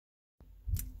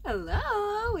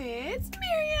Hello, it's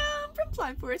Miriam from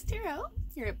Blind Forest Tarot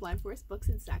here at Blind Forest Books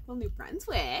in Sackville, New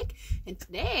Brunswick. And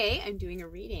today I'm doing a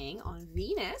reading on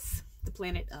Venus, the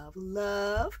planet of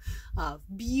love, of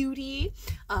beauty,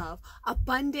 of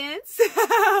abundance,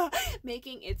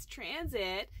 making its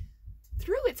transit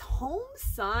through its home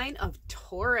sign of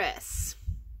Taurus.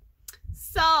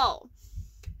 So,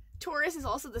 Taurus is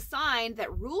also the sign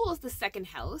that rules the second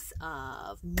house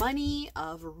of money,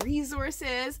 of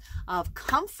resources, of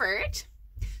comfort.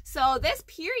 So this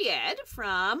period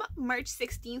from March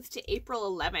 16th to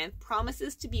April 11th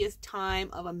promises to be a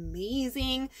time of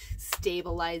amazing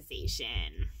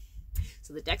stabilization.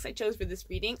 So the decks I chose for this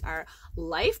reading are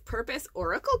Life Purpose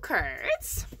Oracle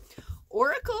cards,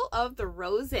 Oracle of the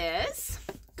Roses,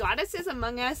 Goddesses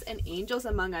Among Us and Angels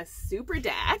Among Us super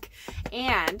deck,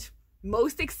 and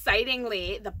most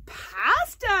excitingly, the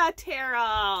Pasta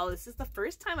Tarot. This is the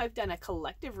first time I've done a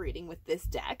collective reading with this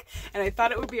deck, and I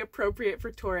thought it would be appropriate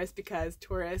for Taurus because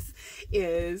Taurus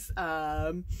is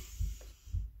known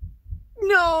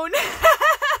to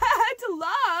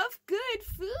love good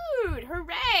food.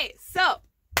 Hooray! So,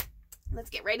 let's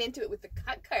get right into it with the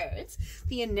cut cards.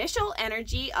 The initial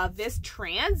energy of this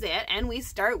transit, and we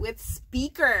start with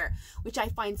speaker, which I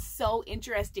find so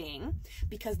interesting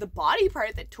because the body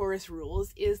part that Taurus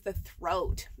rules is the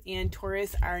throat, and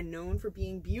Taurus are known for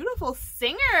being beautiful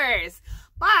singers.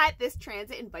 But this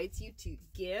transit invites you to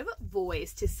give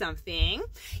voice to something.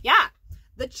 Yeah,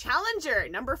 the challenger,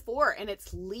 number 4, and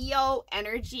it's Leo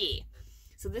energy.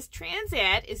 So this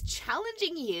transit is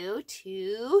challenging you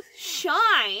to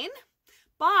shine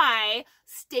by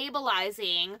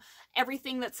stabilizing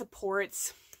everything that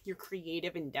supports your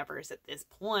creative endeavors at this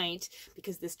point,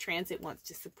 because this transit wants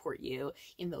to support you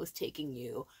in those taking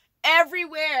you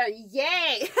everywhere.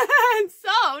 Yay! And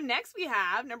so next we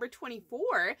have number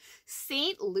 24,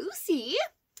 Saint Lucy,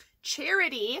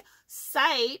 charity,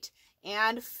 sight,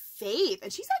 and faith.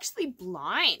 And she's actually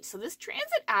blind. So this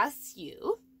transit asks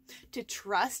you to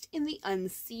trust in the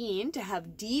unseen, to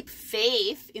have deep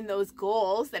faith in those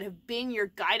goals that have been your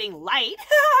guiding light.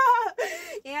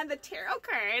 And the tarot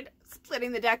card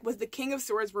splitting the deck was the King of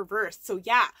Swords reversed. So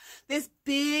yeah, this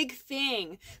big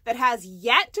thing that has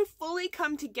yet to fully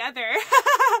come together,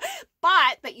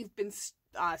 but that you've been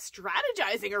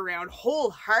strategizing around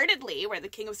wholeheartedly, where the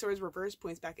King of Swords reversed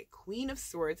points back at Queen of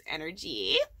Swords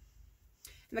energy.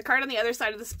 And the card on the other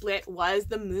side of the split was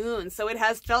the moon. So it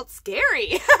has felt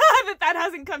scary that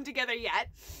hasn't come together yet.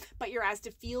 But you're asked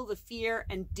to feel the fear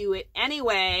and do it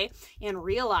anyway, and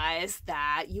realize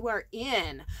that you are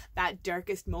in that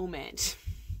darkest moment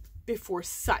before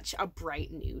such a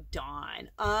bright new dawn.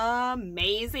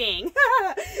 Amazing.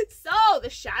 So the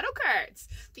shadow cards,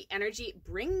 the energy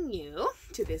bringing you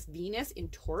to this Venus in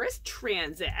Taurus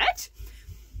transit.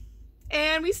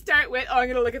 And we start with, oh, I'm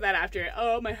going to look at that after.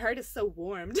 Oh, my heart is so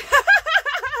warmed.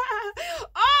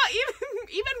 Oh,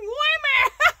 even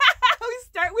warmer. We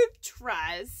start with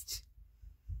trust.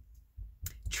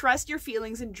 Trust your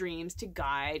feelings and dreams to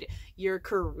guide your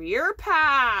career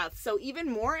path. So even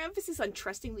more emphasis on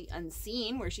trusting the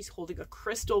unseen, where she's holding a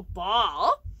crystal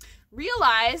ball.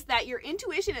 Realize that your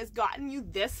intuition has gotten you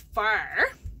this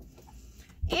far,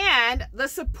 and the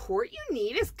support you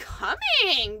need is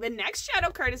coming. The next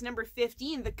shadow card is number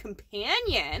 15, the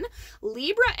Companion,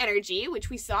 Libra energy, which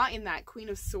we saw in that Queen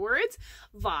of Swords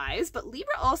vibes. But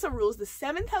Libra also rules the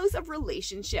 7th house of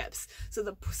relationships. So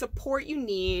the support you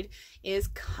need is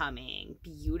coming.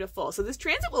 Beautiful. So this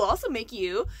transit will also make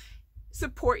you,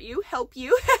 support you, help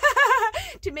you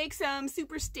to make some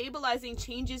super stabilizing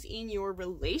changes in your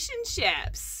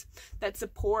relationships that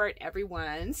support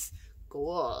everyone's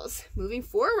goals moving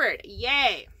forward.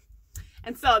 Yay.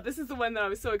 And so this is the one that I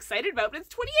was so excited about, but it's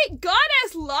 28,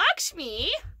 Goddess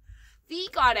Lakshmi, the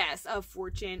goddess of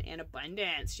fortune and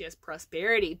abundance. She has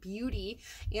prosperity, beauty,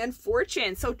 and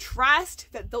fortune. So trust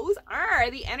that those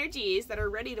are the energies that are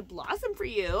ready to blossom for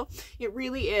you. It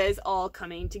really is all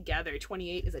coming together.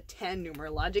 28 is a 10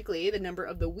 numerologically, the number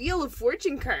of the Wheel of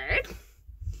Fortune card.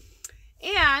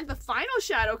 And the final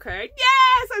shadow card,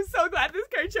 yes, I'm so glad this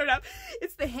card showed up.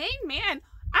 It's the Hanged Man,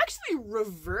 actually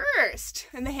reversed.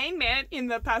 And the Hanged Man in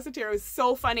the Pasta Tarot is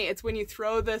so funny. It's when you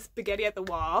throw the spaghetti at the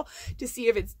wall to see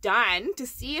if it's done, to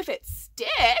see if it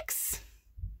sticks.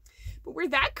 But where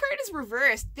that card is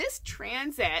reversed, this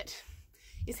transit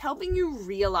is helping you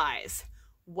realize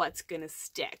what's gonna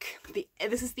stick.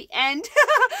 This is the end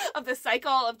of the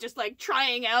cycle of just like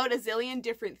trying out a zillion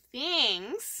different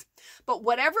things. But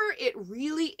whatever it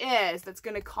really is that's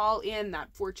gonna call in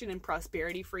that fortune and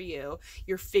prosperity for you,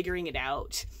 you're figuring it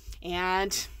out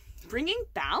and bringing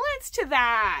balance to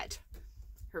that.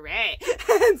 Hooray.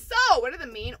 And so, what are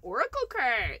the main oracle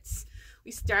cards?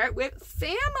 We start with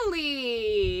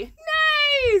family.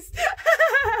 Nice.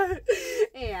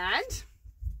 And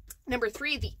number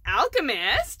 3, the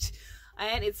alchemist.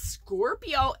 And it's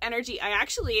Scorpio energy.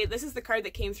 This is the card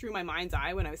that came through my mind's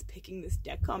eye when I was picking this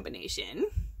deck combination.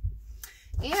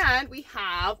 And we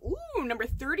have, number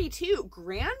 32,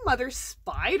 grandmother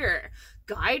spider,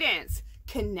 guidance,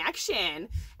 connection,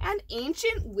 and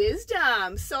ancient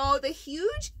wisdom. So the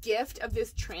huge gift of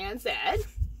this transit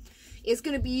is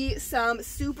going to be some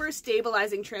super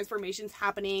stabilizing transformations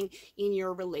happening in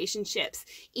your relationships,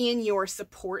 in your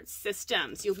support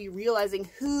systems. You'll be realizing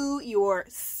who your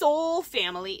soul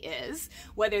family is,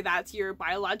 whether that's your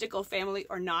biological family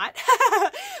or not.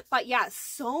 But yeah,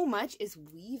 so much is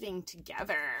weaving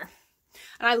together.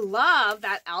 And I love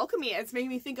that alchemy. It's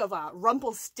making me think of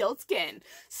Rumpelstiltskin,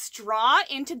 straw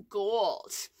into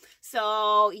gold.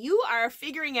 So you are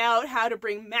figuring out how to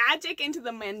bring magic into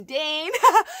the mundane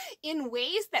in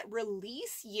ways that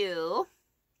release you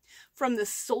from the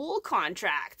soul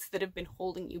contracts that have been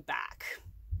holding you back,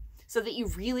 so that you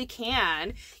really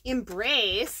can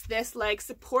embrace this like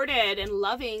supported and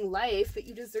loving life that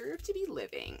you deserve to be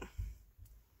living.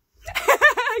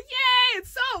 Yay! And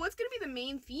so, what's going to be the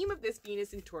main theme of this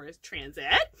Venus and Taurus transit?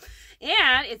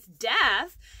 And it's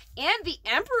death and the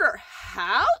Emperor.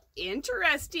 How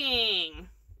interesting.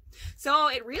 So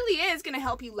it really is going to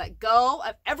help you let go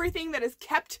of everything that has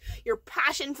kept your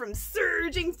passion from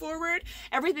surging forward,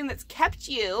 everything that's kept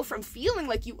you from feeling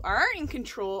like you are in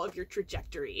control of your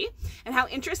trajectory. And how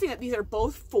interesting that these are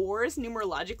both 4s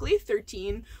numerologically.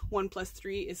 13, 1 plus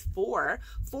 3 is 4.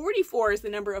 44 is the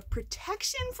number of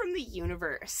protection from the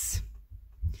universe.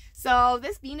 So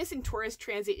this Venus and Taurus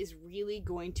transit is really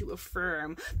going to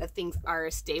affirm that things are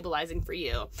stabilizing for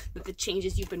you, that the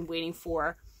changes you've been waiting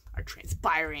for are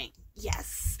transpiring.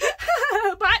 Yes.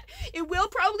 But it will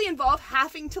probably involve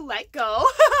having to let go,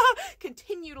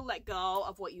 continue to let go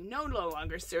of what you know no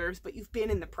longer serves, but you've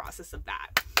been in the process of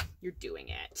that. You're doing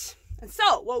it. And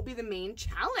so, what will be the main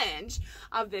challenge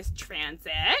of this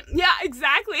transit? Yeah,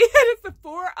 exactly. It's the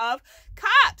 4 of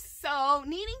Cups. So,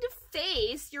 needing to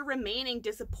face your remaining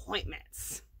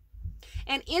disappointments.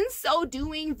 And in so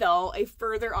doing, though, a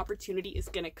further opportunity is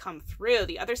going to come through.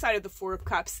 The other side of the 4 of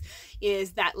Cups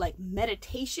is that like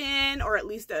meditation, or at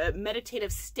least a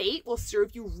meditative state, will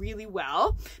serve you really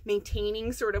well.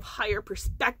 Maintaining sort of higher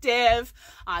perspective,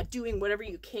 doing whatever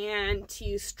you can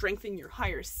to strengthen your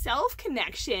higher self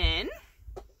connection.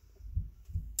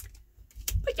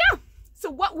 But yeah, so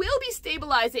what will be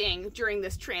stabilizing during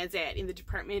this transit in the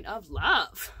Department of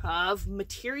Love, of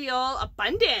material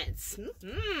abundance?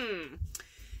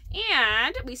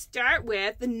 And we start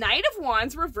with the Knight of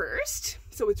Wands reversed.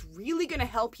 So it's really going to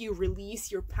help you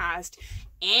release your past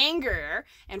anger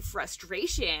and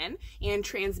frustration and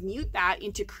transmute that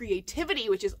into creativity,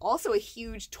 which is also a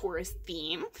huge Taurus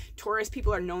theme. Taurus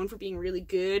people are known for being really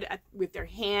good with their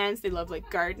hands. They love like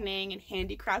gardening and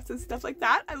handicrafts and stuff like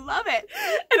that. I love it.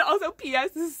 And also,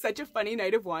 P.S. this is such a funny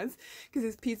Knight of Wands because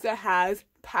his pizza has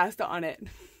pasta on it.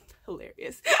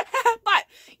 Hilarious. But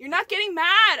you're not getting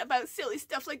mad about silly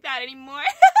stuff like that anymore.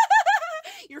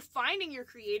 You're finding your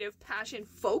creative passion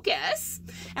focus.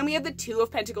 And we have the 2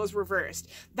 of Pentacles reversed.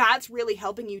 That's really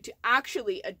helping you to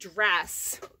actually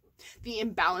address the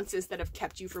imbalances that have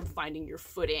kept you from finding your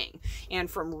footing and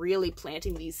from really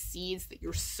planting these seeds that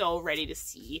you're so ready to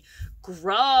see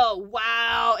grow.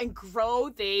 Wow. And grow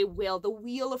they will. The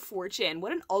Wheel of Fortune.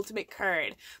 What an ultimate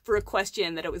card for a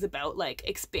question that it was about like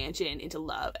expansion into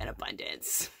love and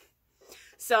abundance.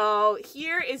 So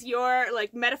here is your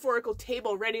like metaphorical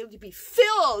table ready to be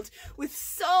filled with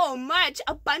so much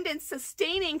abundance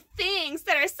sustaining things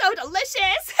that are so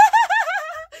delicious.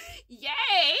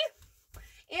 Yay.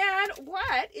 And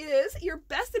what is your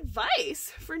best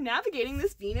advice for navigating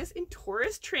this Venus in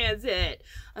Taurus transit?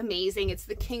 Amazing. It's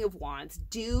the King of Wands.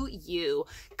 Do you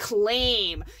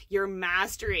claim your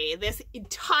mastery? This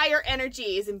entire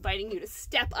energy is inviting you to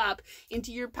step up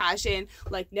into your passion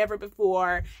like never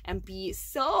before and be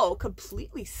so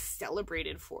completely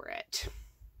celebrated for it.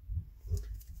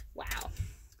 Wow.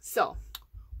 So,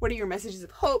 what are your messages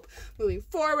of hope moving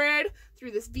forward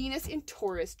through this Venus in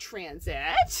Taurus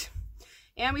transit?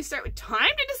 And we start with time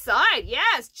to decide.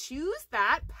 Yes, choose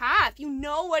that path. You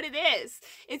know what it is.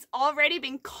 It's already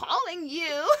been calling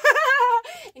you.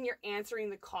 And you're answering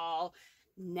the call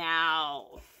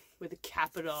now with a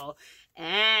capital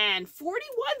N. 41,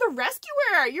 the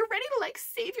rescuer. You're ready to like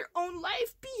save your own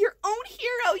life. Be your own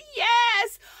hero.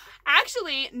 Yes.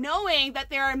 Actually, knowing that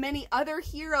there are many other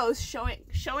heroes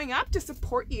showing up to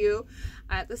support you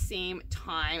at the same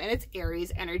time. And it's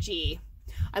Aries energy.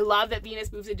 I love that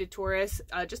Venus moves into Taurus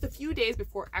just a few days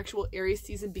before actual Aries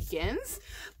season begins.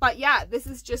 But yeah, this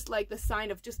is just like the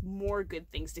sign of just more good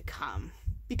things to come,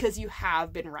 because you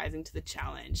have been rising to the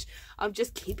challenge of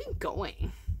just keeping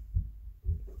going.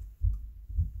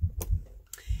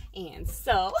 And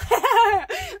so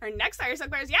our next fire sign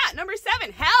is, number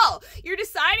 7, hell. You're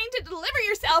deciding to deliver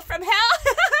yourself from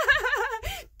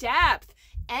hell. Depth,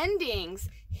 endings,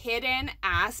 hidden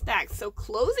aspects. So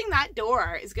closing that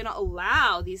door is going to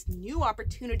allow these new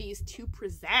opportunities to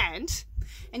present.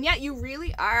 And yet you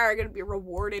really are going to be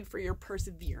rewarded for your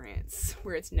perseverance,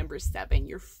 where it's number 7,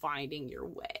 you're finding your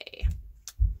way.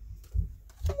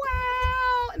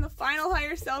 Wow. And the final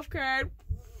higher self card,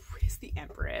 the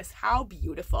Empress. How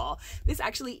beautiful. This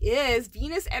actually is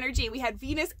Venus energy. We had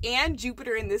Venus and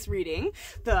Jupiter in this reading.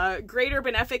 The greater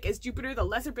benefic is Jupiter, the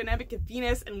lesser benefic is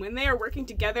Venus, and when they are working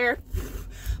together,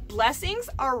 blessings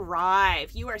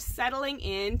arrive. You are settling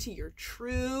into your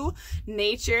true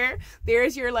nature.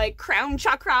 There's your like crown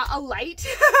chakra alight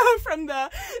from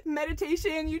the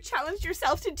meditation you challenged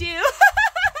yourself to do.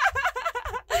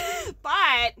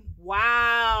 But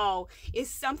wow, is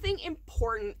something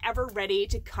important ever ready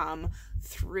to come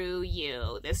through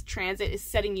you? This transit is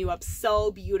setting you up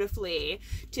so beautifully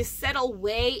to settle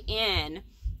way in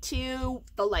to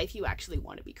the life you actually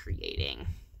want to be creating.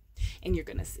 And you're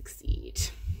going to succeed.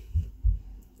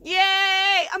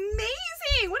 Yay!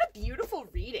 Amazing! What a beautiful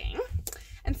reading.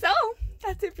 And so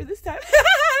that's it for this time.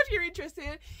 If you're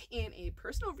interested in a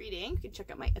personal reading, you can check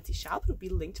out my Etsy shop. It'll be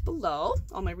linked below.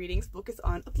 All my readings focus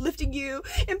on uplifting you,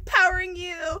 empowering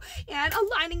you, and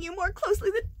aligning you more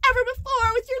closely than ever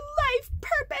before with your life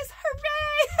purpose.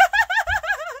 Hooray!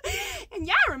 And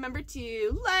yeah, remember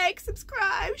to like,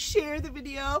 subscribe, share the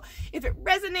video. If it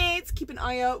resonates, keep an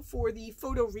eye out for the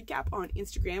photo recap on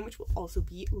Instagram, which will also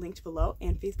be linked below,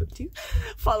 and Facebook too.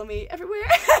 Follow me everywhere.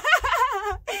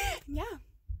 Yeah.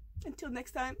 Until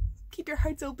next time, keep your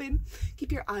hearts open,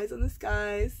 keep your eyes on the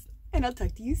skies, and I'll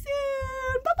talk to you soon.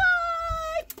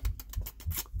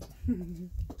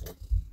 Bye-bye!